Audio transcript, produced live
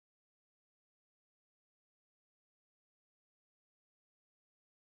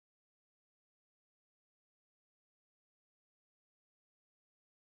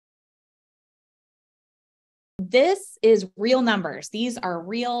this is real numbers. These are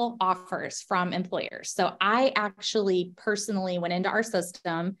real offers from employers. So I actually personally went into our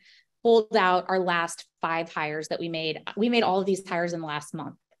system, pulled out our last 5 hires that we made. We made all of these hires in the last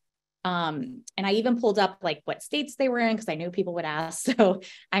month. And I even pulled up like what states they were in, because I knew people would ask. So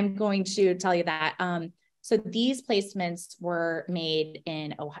I'm going to tell you that. So these placements were made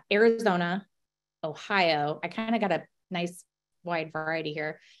in Arizona, Ohio. I kind of got a nice wide variety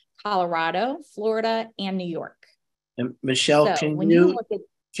here. Colorado, Florida, and New York. And Michelle, So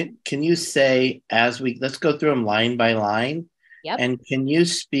can you say, let's go through them line by line. Yep. And can you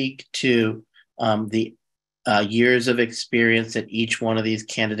speak to the years of experience that each one of these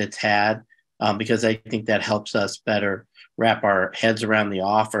candidates had? Because I think that helps us better wrap our heads around the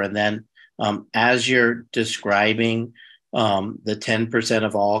offer. And then as you're describing the 10%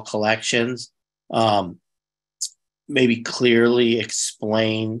 of all collections, maybe clearly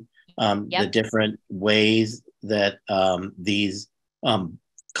explain the different ways that these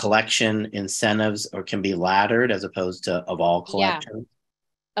collection incentives can be laddered as opposed to of all collections.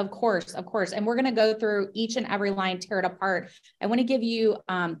 Of course. And we're going to go through each and every line, tear it apart. I want to give you,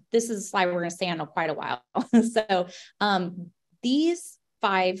 this is a slide we're going to stay on quite a while. So these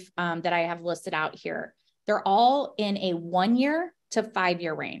 5 that I have listed out here, they're all in a 1 year to 5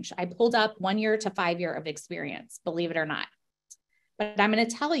 year range. I pulled up 1 year to 5 year of experience, believe it or not. But I'm going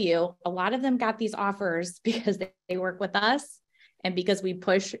to tell you, a lot of them got these offers because they work with us and because we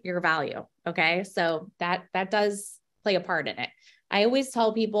push your value. Okay. So that does play a part in it. I always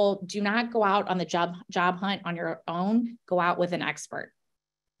tell people, do not go out on the job hunt on your own. Go out with an expert.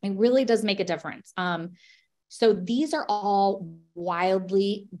 It really does make a difference. So these are all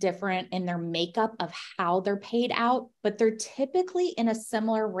wildly different in their makeup of how they're paid out, but they're typically in a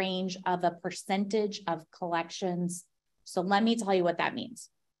similar range of a percentage of collections. So let me tell you what that means.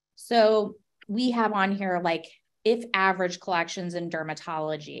 So we have on here, like, if average collections in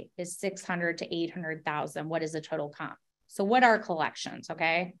dermatology is 600 to 800,000, what is the total comp? So what are collections?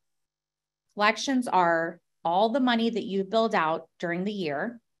 Okay. Collections are all the money that you billed out during the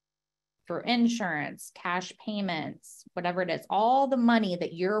year for insurance, cash payments, whatever it is, all the money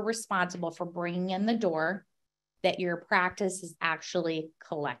that you're responsible for bringing in the door that your practice is actually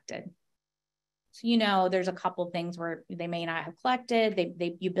collected. So, there's a couple of things where they may not have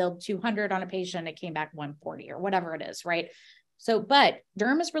collected. You billed 200 on a patient, it came back 140 or whatever it is, right? So, but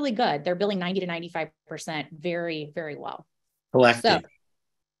Derm is really good. They're billing 90 to 95% very, very well. Collected. So,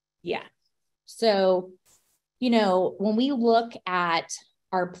 yeah. So, when we look at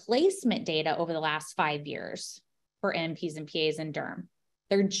our placement data over the last 5 years for NPs and PAs in Derm,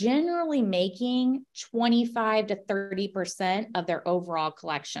 they're generally making 25 to 30% of their overall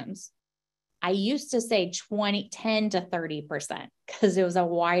collections. I used to say 10 to 30% because it was a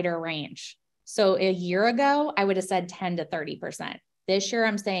wider range. So a year ago, I would have said 10 to 30%. This year,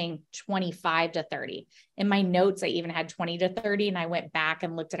 I'm saying 25 to 30. In my notes, I even had 20 to 30, and I went back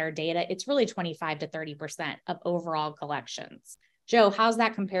and looked at our data. It's really 25 to 30% of overall collections. Joe, how's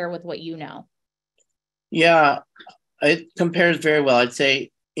that compare with what you know? Yeah, it compares very well. I'd say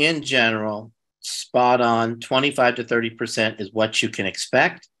in general, spot on. 25 to 30% is what you can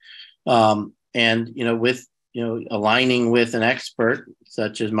expect. And, with, aligning with an expert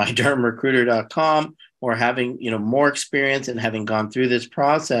such as MyDermRecruiter.com, or having, more experience and having gone through this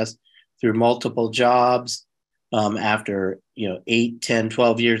process through multiple jobs after, 8, 10,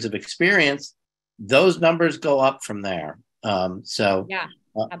 12 years of experience, those numbers go up from there. Yeah,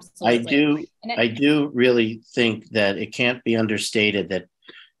 absolutely. I do really think that it can't be understated that,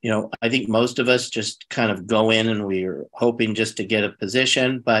 I think most of us just kind of go in and we're hoping just to get a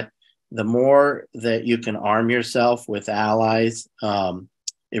position, but the more that you can arm yourself with allies,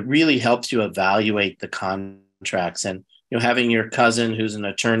 it really helps you evaluate the contracts. And, having your cousin who's an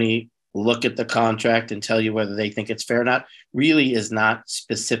attorney look at the contract and tell you whether they think it's fair or not really is not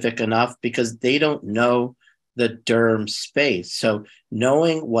specific enough, because they don't know the derm space. So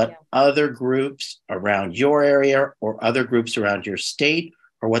knowing what other groups around your area or other groups around your state,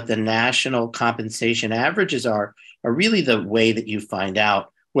 or what the national compensation averages are really the way that you find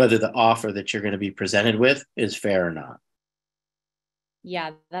out whether the offer that you're going to be presented with is fair or not.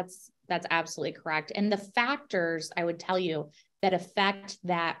 Yeah, that's absolutely correct. And the factors, I would tell you, that affect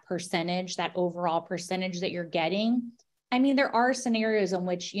that percentage, that overall percentage that you're getting. I mean, there are scenarios in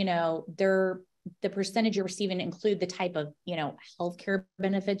which, the percentage you're receiving include the type of, healthcare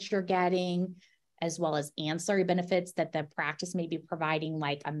benefits you're getting, as well as ancillary benefits that the practice may be providing,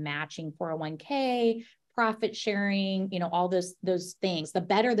 like a matching 401k, profit sharing, you know, all those things, the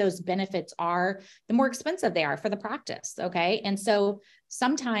better those benefits are, the more expensive they are for the practice. Okay. And so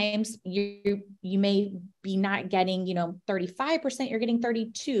sometimes you may be not getting, you know, 35%, you're getting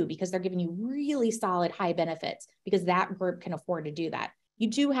 32 because they're giving you really solid high benefits because that group can afford to do that. You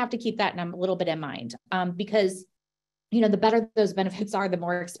do have to keep that a little bit in mind because, you know, the better those benefits are, the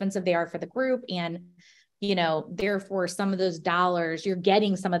more expensive they are for the group. And, you know, therefore some of those dollars, you're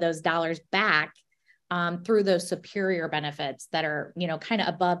getting some of those dollars back through those superior benefits that are, you know, kind of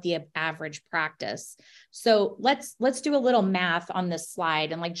above the average practice. So let's do a little math on this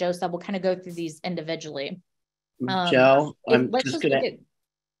slide. And like Joe said, we'll kind of go through these individually. Michelle, I'm let's just going to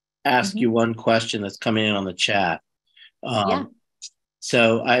ask you one question that's coming in on the chat. Yeah.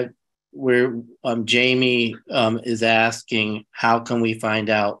 So Jamie is asking, how can we find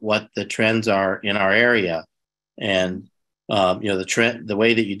out what the trends are in our area? And you know, the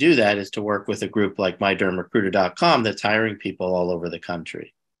way that you do that is to work with a group like MyDermRecruiter.com that's hiring people all over the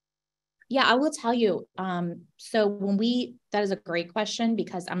country. Yeah, I will tell you. So that is a great question,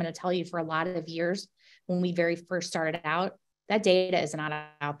 because I'm going to tell you, for a lot of years, when we very first started out, that data is not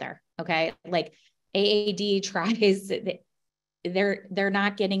out there. Okay. Like AAD tries, they're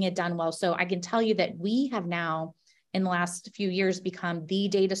not getting it done well. So I can tell you that we have now, in the last few years, become the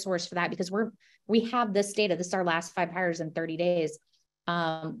data source for that, because we have this data. This is our last 5 hires in 30 days.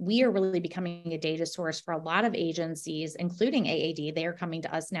 We are really becoming a data source for a lot of agencies, including AAD. They are coming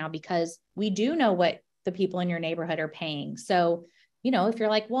to us now because we do know what the people in your neighborhood are paying. So, you know, if you're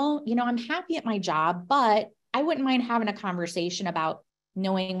like, well, you know, I'm happy at my job, but I wouldn't mind having a conversation about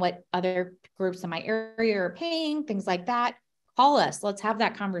knowing what other groups in my area are paying, things like that. Call us. Let's have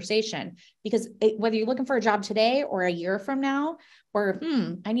that conversation, because whether you're looking for a job today or a year from now, or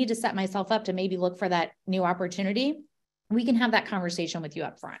I need to set myself up to maybe look for that new opportunity, we can have that conversation with you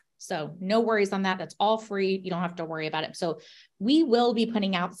up front. So no worries on that. That's all free. You don't have to worry about it. So we will be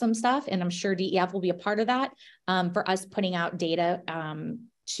putting out some stuff, and I'm sure DEF will be a part of that, for us putting out data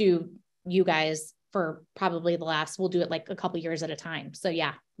to you guys for probably we'll do it like a couple years at a time. So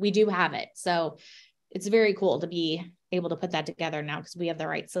yeah, we do have it. So it's very cool to be able to put that together now, because we have the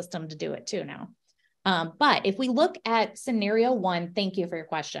right system to do it too now. But if we look at scenario 1, thank you for your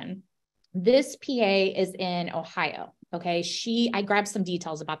question. This PA is in Ohio. Okay. I grabbed some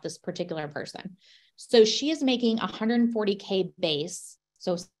details about this particular person. So she is making $140K base.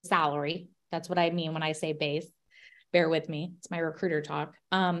 So salary, that's what I mean when I say base. Bear with me. It's my recruiter talk.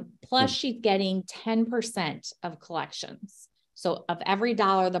 Plus she's getting 10% of collections. So of every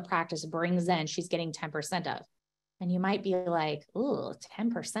dollar the practice brings in, she's getting 10% of. And you might be like, ooh,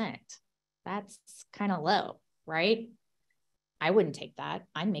 10%. That's kind of low, right? I wouldn't take that.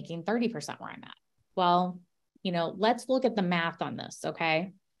 I'm making 30% where I'm at. Well, you know, let's look at the math on this.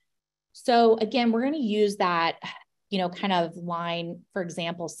 Okay. So again, we're going to use that, you know, kind of line, for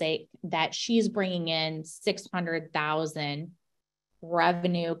example's sake, that she's bringing in 600,000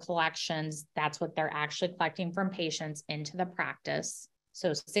 revenue collections. That's what they're actually collecting from patients into the practice.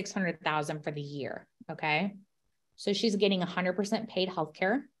 So 600,000 for the year. Okay. So she's getting 100% paid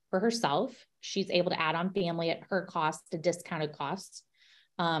healthcare for herself. She's able to add on family at her cost to discounted costs.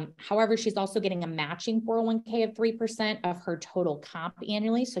 However, she's also getting a matching 401k of 3% of her total comp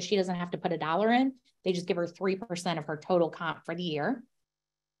annually. So she doesn't have to put $1 in. They just give her 3% of her total comp for the year.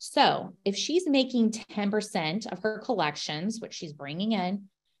 So if she's making 10% of her collections, which she's bringing in,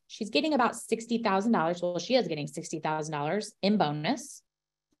 she's getting about $60,000. Well, she is getting $60,000 in bonus,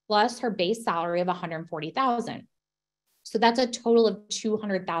 plus her base salary of $140,000. So that's a total of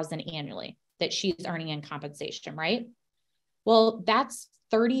 $200,000 annually that she's earning in compensation, right? Well, that's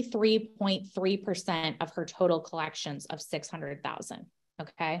 33.3% of her total collections of 600,000.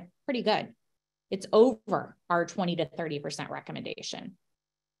 Okay. Pretty good. It's over our 20 to 30% recommendation.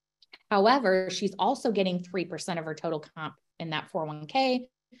 However, she's also getting 3% of her total comp in that 401k,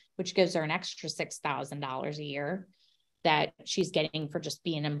 which gives her an extra $6,000 a year that she's getting for just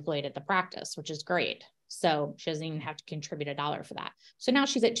being employed at the practice, which is great. So she doesn't even have to contribute $1 for that. So now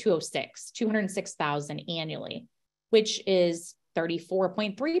she's at 206,000 annually, which is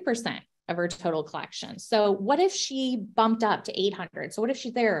 34.3% of her total collection. So what if she bumped up to 800? So what if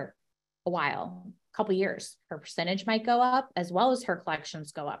she's there a while, a couple of years? Her percentage might go up as well as her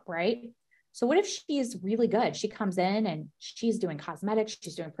collections go up, right? So what if she's really good? She comes in and she's doing cosmetics,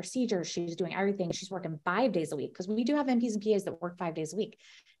 she's doing procedures, she's doing everything. She's working 5 days a week, because we do have NPs and PAs that work 5 days a week.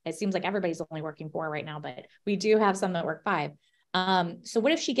 It seems like everybody's only working 4 right now, but we do have some that work 5. So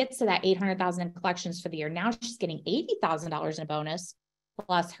what if she gets to that 800,000 in collections for the year? Now she's getting $80,000 in a bonus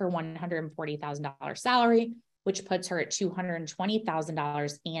plus her $140,000 salary, which puts her at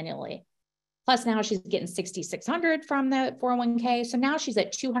 $220,000 annually. Plus now she's getting $6,600 from the 401k. So now she's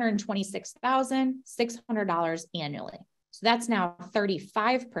at $226,600 annually. So that's now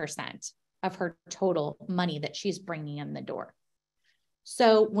 35% of her total money that she's bringing in the door.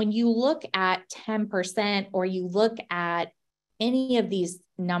 So when you look at 10% or you look at any of these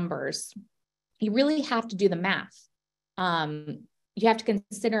numbers, you really have to do the math. You have to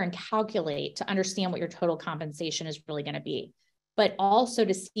consider and calculate to understand what your total compensation is really going to be, but also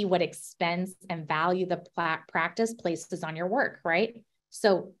to see what expense and value the practice places on your work, right?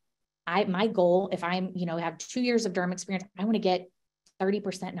 So my goal, if I'm, have 2 years of derm experience, I want to get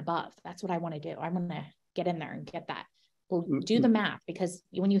 30% and above. That's what I want to do. I want to get in there and get that. Well, do the math, because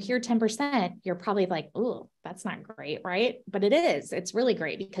when you hear 10%, you're probably like, oh, that's not great, right? But it is. It's really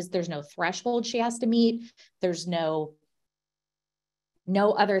great because there's no threshold she has to meet. There's no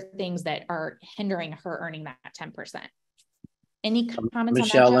other things that are hindering her earning that 10%. Any comments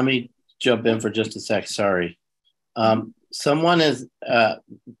Michelle, on that, Joe? let me jump in for just a sec. Sorry. Someone is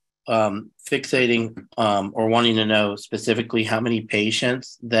fixating or wanting to know specifically how many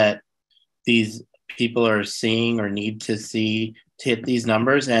patients that these people are seeing or need to see to hit these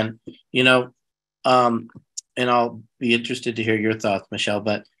numbers. And, and I'll be interested to hear your thoughts, Michelle,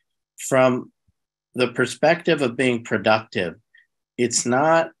 but from the perspective of being productive, it's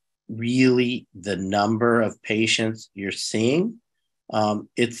not really the number of patients you're seeing.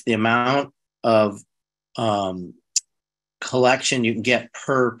 It's the amount of collection you can get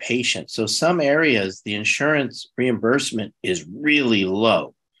per patient. So some areas, the insurance reimbursement is really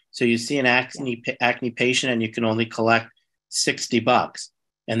low. So you see an acne patient and you can only collect $60.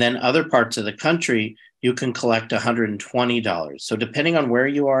 And then other parts of the country, you can collect $120. So depending on where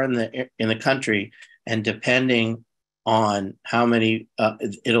you are in the country, and depending on how many,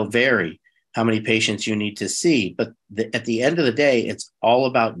 it'll vary how many patients you need to see. But at the end of the day, it's all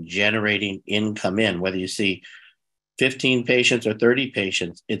about generating income in, whether you see 15 patients or 30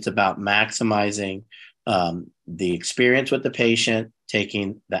 patients. It's about maximizing the experience with the patient,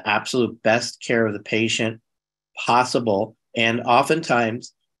 taking the absolute best care of the patient possible. And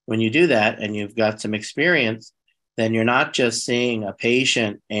oftentimes when you do that and you've got some experience, then you're not just seeing a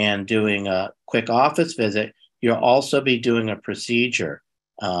patient and doing a quick office visit. You'll also be doing a procedure.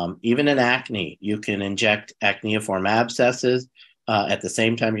 Even in acne, you can inject acneiform abscesses at the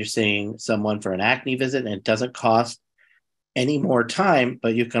same time you're seeing someone for an acne visit, and it doesn't cost any more time,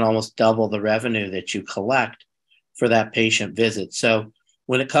 but you can almost double the revenue that you collect for that patient visit. So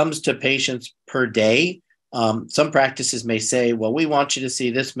when it comes to patients per day, some practices may say, well, we want you to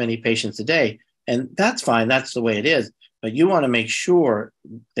see this many patients a day. And that's fine. That's the way it is. But you want to make sure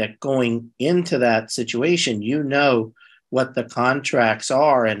that going into that situation, you know what the contracts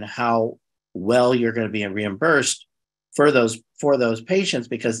are and how well you're going to be reimbursed for those patients,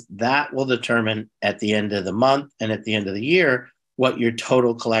 because that will determine at the end of the month and at the end of the year what your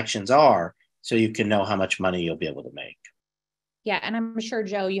total collections are, so you can know how much money you'll be able to make. Yeah. And I'm sure,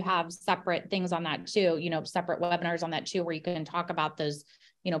 Joe, you have separate things on that too, separate webinars on that too, where you can talk about those,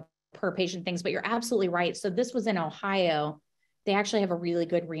 per patient things, but you're absolutely right. So this was in Ohio. They actually have a really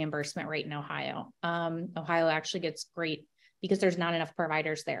good reimbursement rate in Ohio. Ohio actually gets great because there's not enough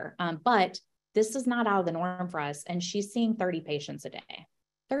providers there. But this is not out of the norm for us. And she's seeing 30 patients a day.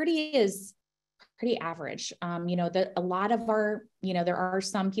 30 is pretty average. A lot of our, there are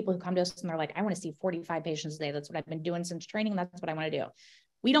some people who come to us and they're like, I want to see 45 patients a day. That's what I've been doing since training. That's what I want to do.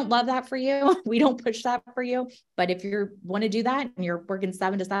 We don't love that for you. We don't push that for you. But if you want to do that and you're working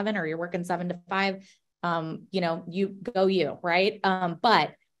 7 to 7 or you're working 7 to 5, you go, right?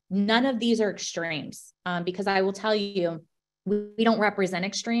 But none of these are extremes, because I will tell you, we don't represent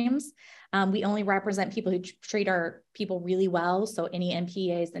extremes. We only represent people who treat our people really well. So any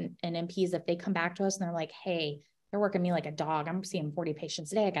NPAs and NPs, if they come back to us and they're like, hey, they're working me like a dog, I'm seeing 40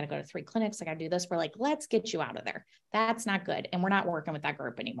 patients a day, I got to go to 3 clinics, I got to do this. We're like, let's get you out of there. That's not good. And we're not working with that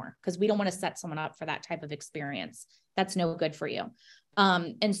group anymore, because we don't want to set someone up for that type of experience. That's no good for you.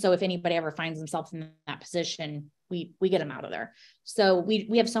 And so if anybody ever finds themselves in that position, we get them out of there. So we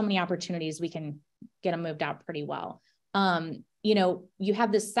have so many opportunities, we can get them moved out pretty well. You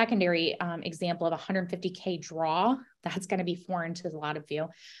have this secondary example of $150K draw. That's going to be foreign to a lot of you,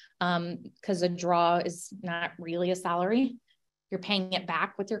 because a draw is not really a salary. You're paying it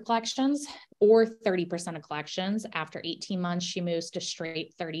back with your collections, or 30% of collections. After 18 months, she moves to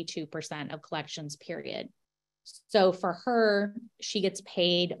straight 32% of collections, period. So for her, she gets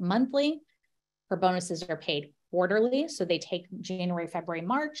paid monthly. Her bonuses are paid quarterly. So they take January, February,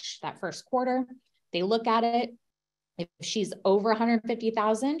 March, that first quarter. They look at it. If she's over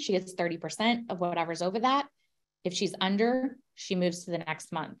 150,000, she gets 30% of whatever's over that. If she's under, she moves to the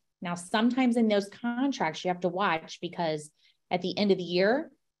next month. Now, sometimes in those contracts, you have to watch, because at the end of the year,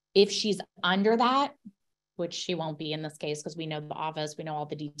 if she's under that, which she won't be in this case, because we know the office, we know all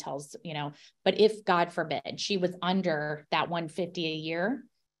the details, but if God forbid she was under that 150 a year,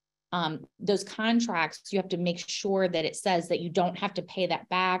 those contracts, you have to make sure that it says that you don't have to pay that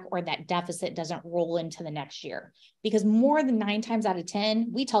back, or that deficit doesn't roll into the next year. Because more than 9 times out of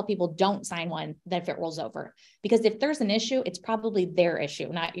 10, we tell people don't sign one that if it rolls over, because if there's an issue, it's probably their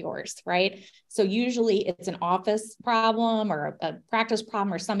issue, not yours, right? So usually it's an office problem or a practice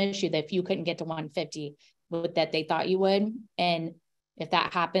problem or some issue that if you couldn't get to 150 that they thought you would. And if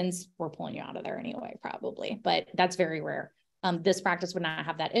that happens, we're pulling you out of there anyway, probably, but that's very rare. This practice would not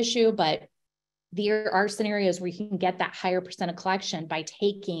have that issue, but there are scenarios where you can get that higher percent of collection by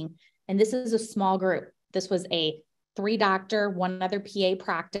taking, and this is a small group. This was a 3-doctor, 1 other PA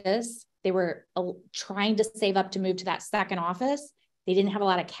practice. They were trying to save up to move to that second office. They didn't have a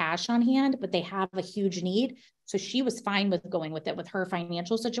lot of cash on hand, but they have a huge need. So she was fine with going with it with her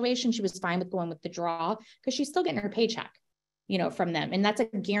financial situation. She was fine with going with the draw because she's still getting her paycheck, from them. And that's a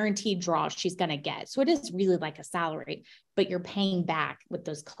guaranteed draw she's going to get. So it is really like a salary, but you're paying back with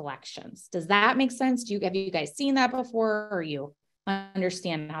those collections. Does that make sense? Have you guys seen that before, or you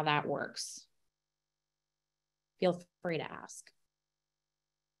understand how that works? Feel free to ask.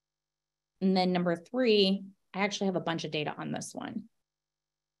 And then number 3, I actually have a bunch of data on this one.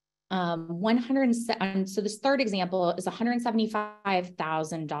 So this third example is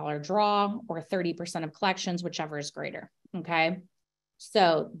 $175,000 draw, or 30% of collections, whichever is greater. Okay.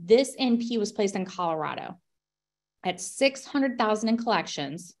 So this NP was placed in Colorado at 600,000 in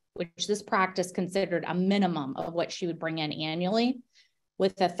collections, which this practice considered a minimum of what she would bring in annually,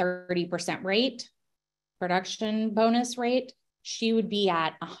 with a 30% rate, production bonus rate. She would be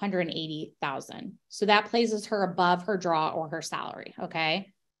at 180,000. So that places her above her draw or her salary.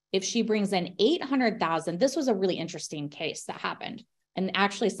 Okay. If she brings in 800,000, this was a really interesting case that happened. And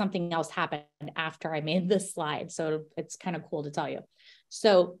actually something else happened after I made this slide. So it's kind of cool to tell you.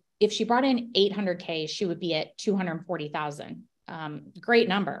 So if she brought in 800K, she would be at 240,000. Great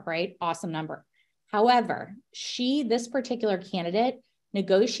number, right? Awesome number. However, this particular candidate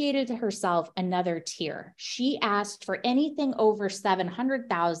negotiated to herself another tier. She asked for anything over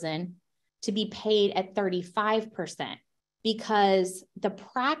 700,000 to be paid at 35%. Because the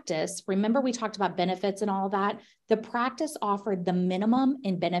practice, remember we talked about benefits and all of that, the practice offered the minimum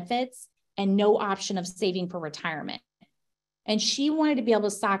in benefits and no option of saving for retirement. And she wanted to be able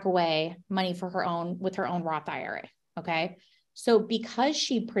to sock away money for her own, with her own Roth IRA, okay? So because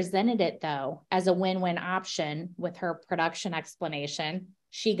she presented it though, as a win-win option with her production explanation,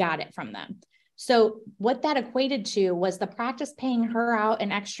 she got it from them. So what that equated to was the practice paying her out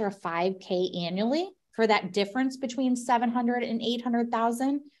an extra $5K annually for that difference between 700 and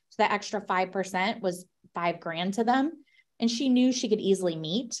 800,000. So that extra 5% was $5,000 to them. And she knew she could easily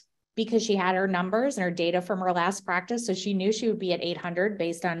meet because she had her numbers and her data from her last practice. So she knew she would be at 800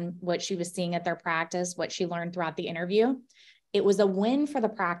 based on what she was seeing at their practice, what she learned throughout the interview. It was a win for the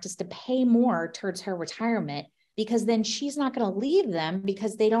practice to pay more towards her retirement, because then she's not going to leave them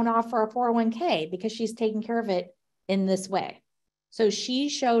because they don't offer a 401k, because she's taking care of it in this way. So she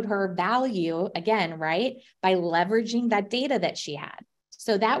showed her value again, right? By leveraging that data that she had.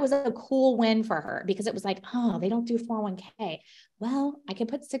 So that was a cool win for her, because it was like, oh, they don't do 401k. Well, I can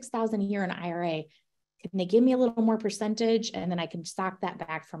put 6,000 a year in an IRA. Can they give me a little more percentage? And then I can stock that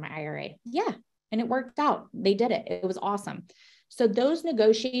back from my IRA. Yeah. And it worked out. They did it. It was awesome. So those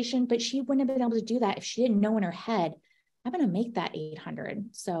negotiations, but she wouldn't have been able to do that if she didn't know in her head, I'm going to make that 800.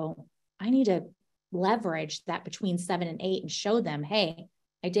 So I need to leverage that between 7 and 8 and show them, hey,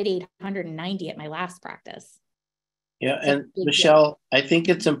 I did 890 at my last practice. Yeah. And Michelle, I think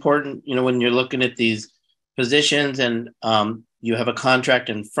it's important, when you're looking at these positions and you have a contract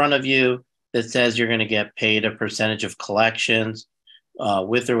in front of you that says you're going to get paid a percentage of collections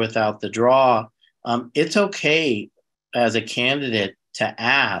with or without the draw. It's okay as a candidate to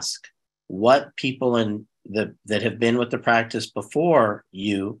ask what people that have been with the practice before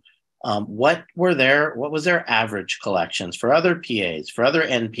you, what was their average collections for other PAs, for other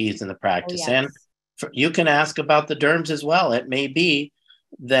NPs in the practice. Oh, yes. And you can ask about the derms as well. It may be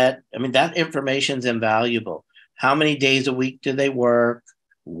that, that information is invaluable. How many days a week do they work?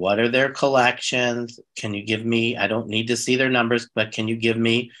 What are their collections? Can you give me, I don't need to see their numbers, but can you give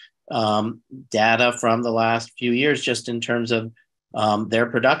me data from the last few years just in terms of their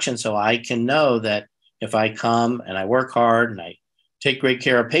production, so I can know that if I come and I work hard and I take great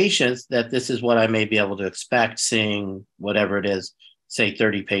care of patients, that this is what I may be able to expect seeing whatever it is, say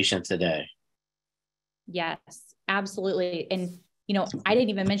 30 patients a day. Yes, absolutely. And, I didn't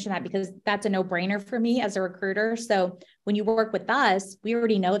even mention that because that's a no-brainer for me as a recruiter. So when you work with us, we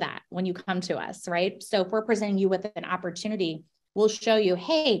already know that when you come to us, right? So if we're presenting you with an opportunity, we'll show you,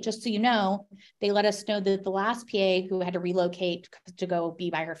 hey, just so you know, they let us know that the last PA who had to relocate to go be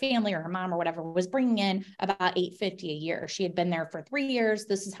by her family or her mom or whatever was bringing in about $850 a year. She had been there for 3 years.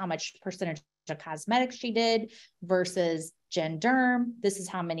 This is how much percentage of cosmetics she did versus Gen Derm. This is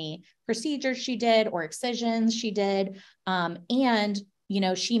how many procedures she did or excisions she did. And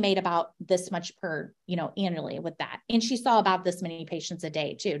she made about this much per, annually with that. And she saw about this many patients a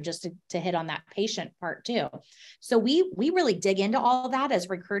day too, just to hit on that patient part too. So we really dig into all of that as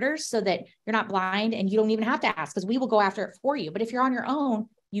recruiters so that you're not blind and you don't even have to ask because we will go after it for you. But if you're on your own,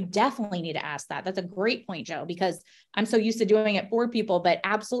 you definitely need to ask that. That's a great point, Joe, because I'm so used to doing it for people, but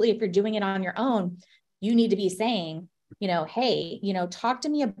absolutely, if you're doing it on your own, you need to be saying, hey, talk to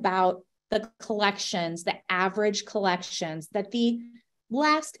me about the collections, the average collections that the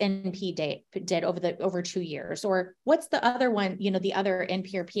last NP did over 2 years, or what's the other one, the other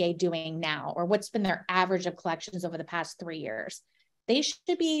NP or PA doing now, or what's been their average of collections over the past 3 years. They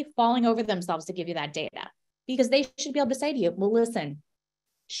should be falling over themselves to give you that data because they should be able to say to you, well, listen,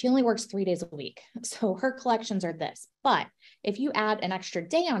 she only works 3 days a week. So her collections are this, but if you add an extra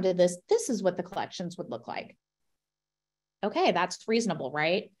day onto this, this is what the collections would look like. Okay, that's reasonable,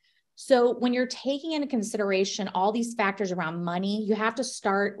 right? So when you're taking into consideration all these factors around money, you have to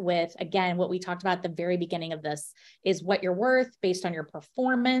start with, again, what we talked about at the very beginning of this is what you're worth based on your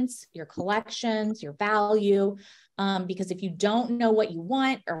performance, your collections, your value. Because if you don't know what you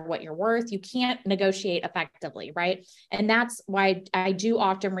want or what you're worth, you can't negotiate effectively, right? And that's why I do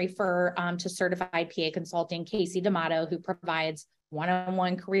often refer to certified PA consulting, Casey D'Amato, who provides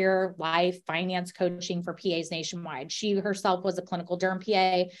one-on-one career, life, finance coaching for PAs nationwide. She herself was a clinical derm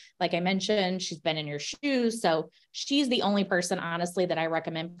PA. Like I mentioned, she's been in your shoes. So she's the only person, honestly, that I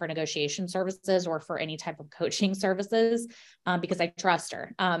recommend for negotiation services or for any type of coaching services because I trust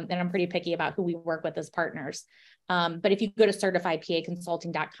her. And I'm pretty picky about who we work with as partners. But if you go to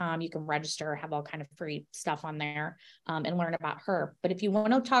certifiedpaconsulting.com, you can register, have all kind of free stuff on there and learn about her. But if you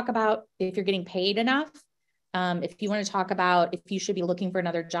want to talk about if you're getting paid enough, if you want to talk about if you should be looking for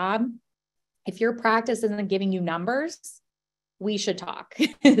another job, if your practice isn't giving you numbers, we should talk.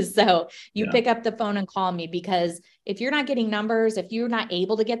 So you pick up the phone and call me because if you're not getting numbers, if you're not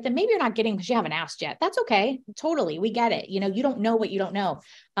able to get them, maybe you're not getting because you haven't asked yet. That's okay. Totally. We get it. You don't know what you don't know.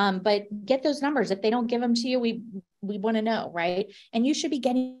 But get those numbers. If they don't give them to you, we want to know, right? And you should be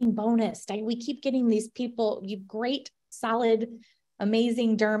getting bonus. We keep getting these people, you great, solid,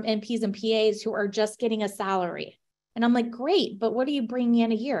 amazing derm NPs and PAs who are just getting a salary. And I'm like, great, but what are you bringing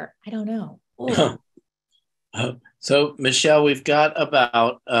in a year? I don't know. So Michelle, we've got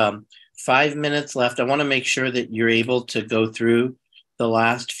about 5 minutes left. I want to make sure that you're able to go through the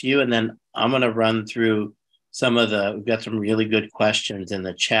last few, and then I'm going to run through we've got some really good questions in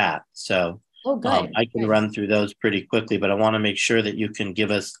the chat. So I can run through those pretty quickly, but I want to make sure that you can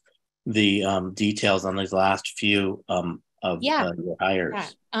give us the details on these last few of your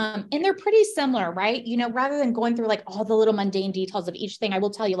hires. And they're pretty similar, right? Rather than going through like all the little mundane details of each thing, I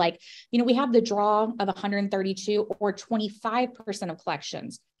will tell you we have the draw of 132 or 25% of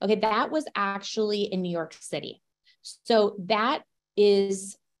collections. Okay. That was actually in New York City. So that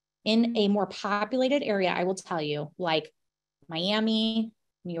is in a more populated area. I will tell you, like Miami,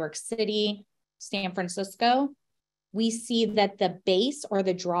 New York City, San Francisco, we see that the base or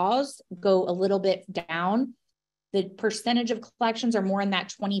the draws go a little bit down. The percentage of collections are more in that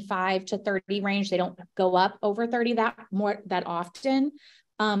 25 to 30 range. They don't go up over 30 that often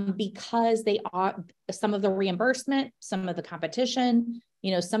because they are some of the reimbursement, some of the competition,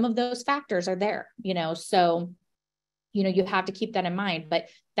 some of those factors are there, so, you have to keep that in mind, but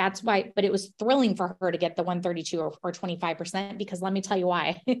that's why, but it was thrilling for her to get the 132 or 25%, because let me tell you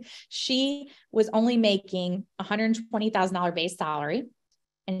why. She was only making $120,000 base salary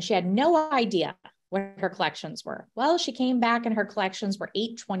and she had no idea what her collections were. Well, she came back and her collections were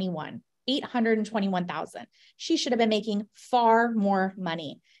 821,000. She should have been making far more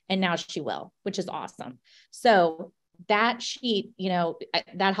money. And now she will, which is awesome. So that sheet,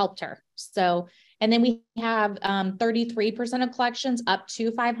 that helped her. So, and then we have 33% of collections up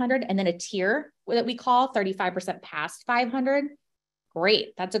to 500, and then a tier that we call 35% past 500. Great.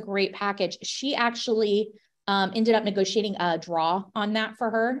 That's a great package. She actually ended up negotiating a draw on that for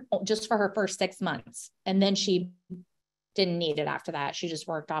her, just for her first 6 months. And then she didn't need it after that. She just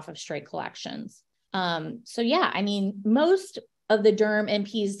worked off of straight collections. So yeah, most of the derm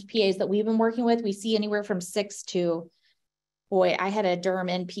NPs, PAs that we've been working with, we see anywhere from 6 to boy, I had a derm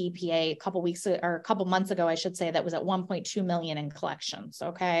NP-PA a couple months ago, I should say, that was at 1.2 million in collections.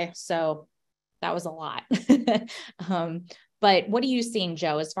 Okay. So that was a lot. But what are you seeing,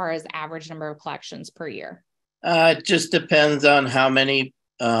 Joe, as far as average number of collections per year? It just depends on how many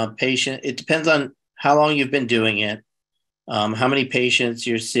patients, it depends on how long you've been doing it, how many patients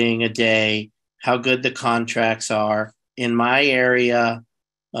you're seeing a day, how good the contracts are. In my area,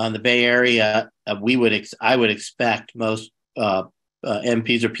 the Bay Area, I would expect most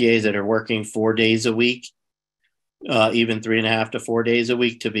MPs or PAs that are working 4 days a week, even 3.5 to 4 days a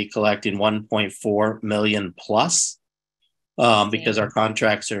week, to be collecting 1.4 million plus, because our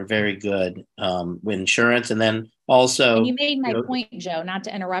contracts are very good with insurance. And then also, and you made my point, Joe, not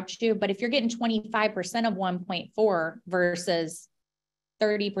to interrupt you, but if you're getting 25% of 1.4 versus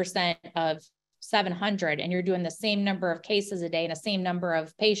 30% of 700, and you're doing the same number of cases a day and the same number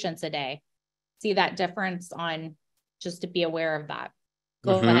of patients a day, see that difference on, just to be aware of that.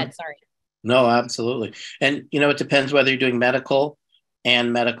 Go ahead. Sorry. No, absolutely. And, it depends whether you're doing medical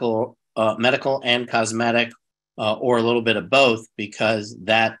and cosmetic, or a little bit of both, because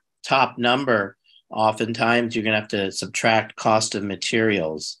that top number, oftentimes you're going to have to subtract cost of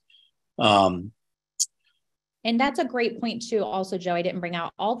materials. And that's a great point too. Also, Joe, I didn't bring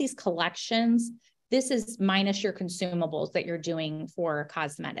out all these collections. This is minus your consumables that you're doing for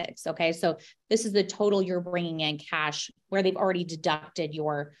cosmetics. Okay. So this is the total you're bringing in cash, where they've already deducted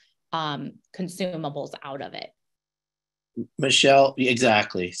your consumables out of it. Michelle,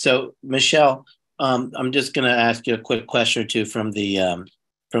 exactly. So Michelle, I'm just going to ask you a quick question or two from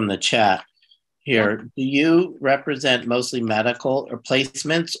the chat here. Yeah. Do you represent mostly medical or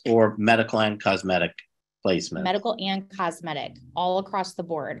placements, or medical and cosmetic placements? Medical and cosmetic, all across the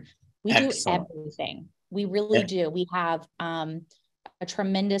board. We Excellent. Do everything. We really do. We have a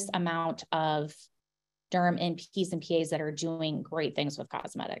tremendous amount of derm NPs and PAs that are doing great things with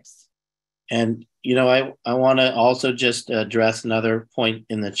cosmetics. And, I want to also just address another point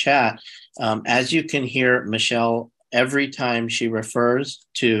in the chat. As you can hear, Michelle, every time she refers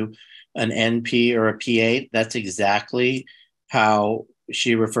to an NP or a PA, that's exactly how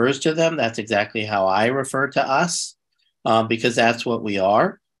she refers to them. That's exactly how I refer to us, because that's what we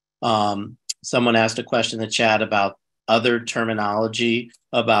are. Someone asked a question in the chat about other terminology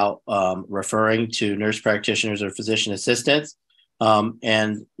about referring to nurse practitioners or physician assistants.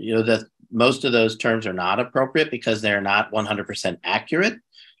 And that most of those terms are not appropriate because they're not 100% accurate,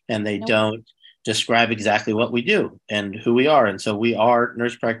 and they don't describe exactly what we do and who we are. And so we are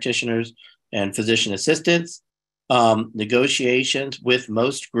nurse practitioners and physician assistants. Negotiations with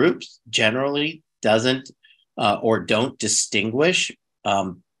most groups generally doesn't or don't distinguish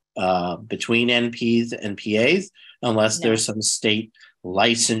between NPs and PAs, unless there's some state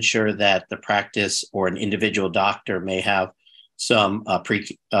licensure that the practice or an individual doctor may have some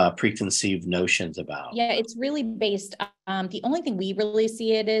preconceived notions about. Yeah, it's really based the only thing we really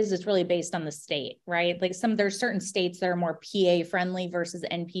see it's really based on the state, right? Like there's certain states that are more PA friendly versus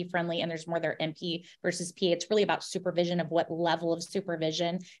NP friendly, and there's more that are NP versus PA. It's really about supervision, of what level of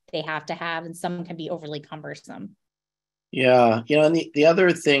supervision they have to have, and some can be overly cumbersome. Yeah, and the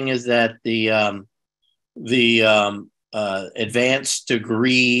other thing is that the advanced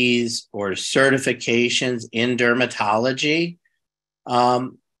degrees or certifications in dermatology,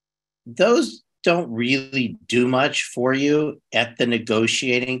 those don't really do much for you at the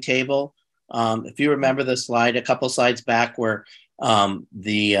negotiating table. If you remember the slide, a couple slides back, where you have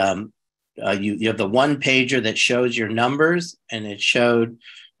the one pager that shows your numbers, and it showed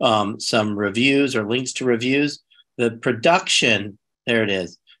some reviews or links to reviews. The production, there it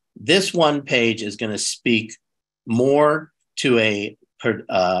is. This one page is going to speak more to a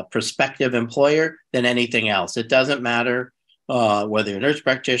prospective employer than anything else. It doesn't matter whether you're a nurse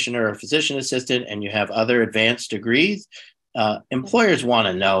practitioner or a physician assistant and you have other advanced degrees. Employers want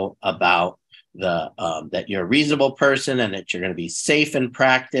to know about that you're a reasonable person, and that you're going to be safe in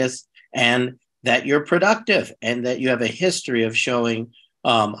practice, and that you're productive, and that you have a history of showing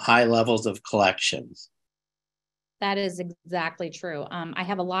high levels of collections. That is exactly true. I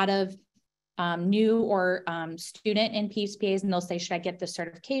have a lot of new or student NPs, PAs, and they'll say, should I get this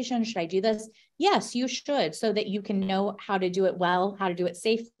certification? Should I do this? Yes, you should, so that you can know how to do it well, how to do it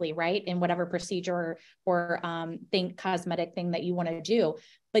safely, right? In whatever procedure or cosmetic thing that you want to do.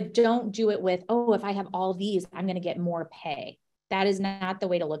 But don't do it with, oh, if I have all these, I'm going to get more pay. That is not the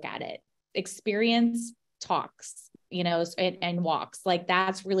way to look at it. Experience talks, and walks. Like,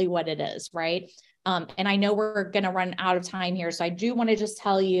 that's really what it is, right? And I know we're going to run out of time here. So I do want to just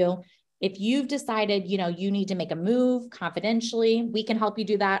tell you, If you've decided, you need to make a move confidentially, we can help you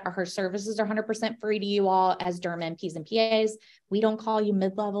do that. Our services are 100% free to you all as derm NPs and PAs. We don't call you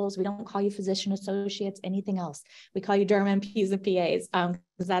mid-levels. We don't call you physician associates, anything else. We call you derm NPs and PAs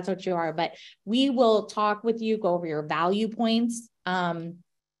because that's what you are. But we will talk with you, go over your value points,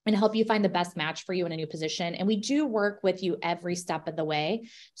 and help you find the best match for you in a new position. And we do work with you every step of the way.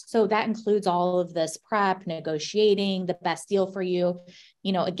 So that includes all of this prep, negotiating the best deal for you.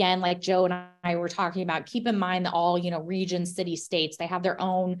 Again, like Joe and I were talking about, keep in mind that all, regions, cities, states, they have their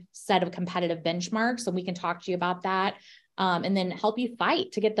own set of competitive benchmarks. So we can talk to you about that and then help you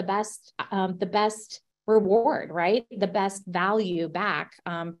fight to get the best reward, right? The best value back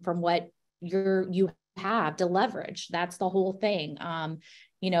from what you have to leverage. That's the whole thing.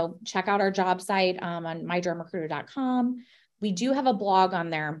 Check out our job site on MyDermRecruiter.com. We do have a blog on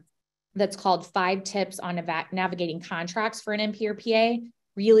there that's called 5 Tips on Navigating Contracts for an NP or PA.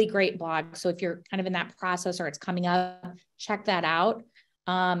 Really great blog. So if you're kind of in that process or it's coming up, check that out.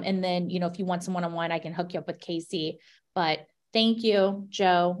 And then, if you want some one-on-one, I can hook you up with Casey. But thank you,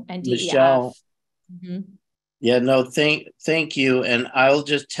 Joe and DEF. Michelle. Yeah, no, thank you. And I'll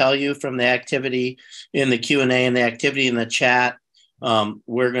just tell you from the activity in the Q&A and the activity in the chat,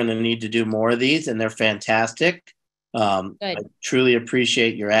 we're going to need to do more of these, and they're fantastic. I truly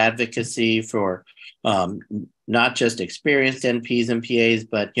appreciate your advocacy for not just experienced NPs and PAs,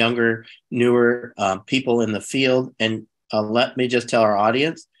 but younger, newer people in the field. And let me just tell our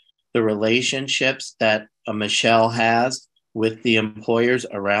audience, the relationships that Michelle has with the employers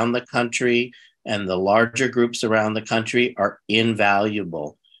around the country and the larger groups around the country are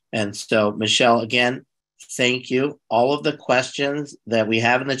invaluable. And so, Michelle, again, thank you. All of the questions that we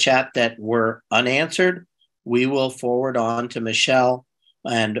have in the chat that were unanswered, we will forward on to Michelle,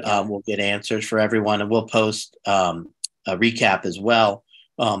 and we'll get answers for everyone. And we'll post a recap as well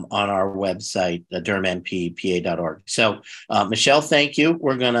on our website, dermnppa.org. So, Michelle, thank you.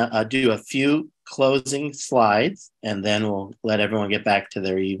 We're going to do a few closing slides, and then we'll let everyone get back to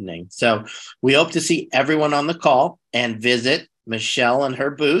their evening. So we hope to see everyone on the call and visit Michelle and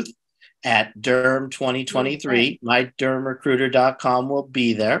her booth at Derm 2023. MyDermRecruiter.com will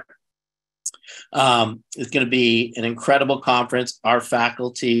be there. It's going to be an incredible conference. Our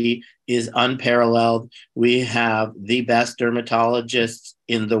faculty is unparalleled. We have the best dermatologists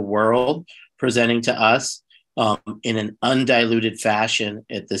in the world presenting to us in an undiluted fashion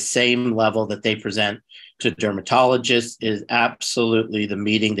at the same level that they present to dermatologists. It is absolutely the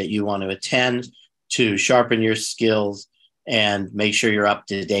meeting that you want to attend to sharpen your skills and make sure you're up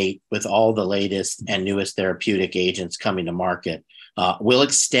to date with all the latest and newest therapeutic agents coming to market. We'll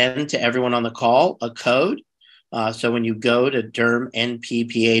extend to everyone on the call a code. So when you go to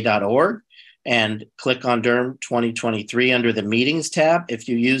dermnppa.org and click on Derm 2023 under the meetings tab, if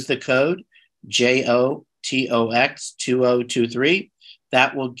you use the code JOTOX2023,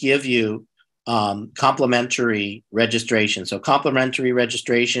 that will give you complimentary registration. So complimentary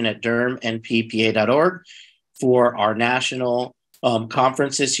registration at dermnppa.org for our national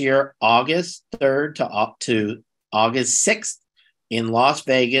conference this year, August 3rd to August 6th in Las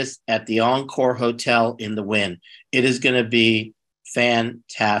Vegas at the Encore Hotel in the Wynn. It is going to be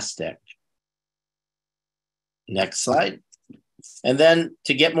fantastic. Next slide. And then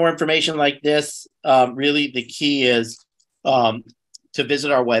to get more information like this, really the key is to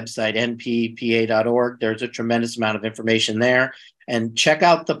visit our website, nppa.org. There's a tremendous amount of information there. And check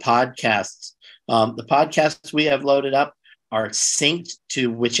out the podcasts. The podcasts we have loaded up are synced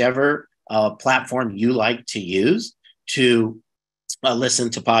to whichever platform you like to use to listen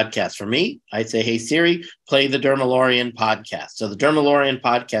to podcasts. For me, I say, hey, Siri, play the Dermalorian podcast. So the Dermalorian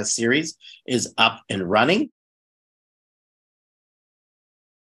podcast series is up and running.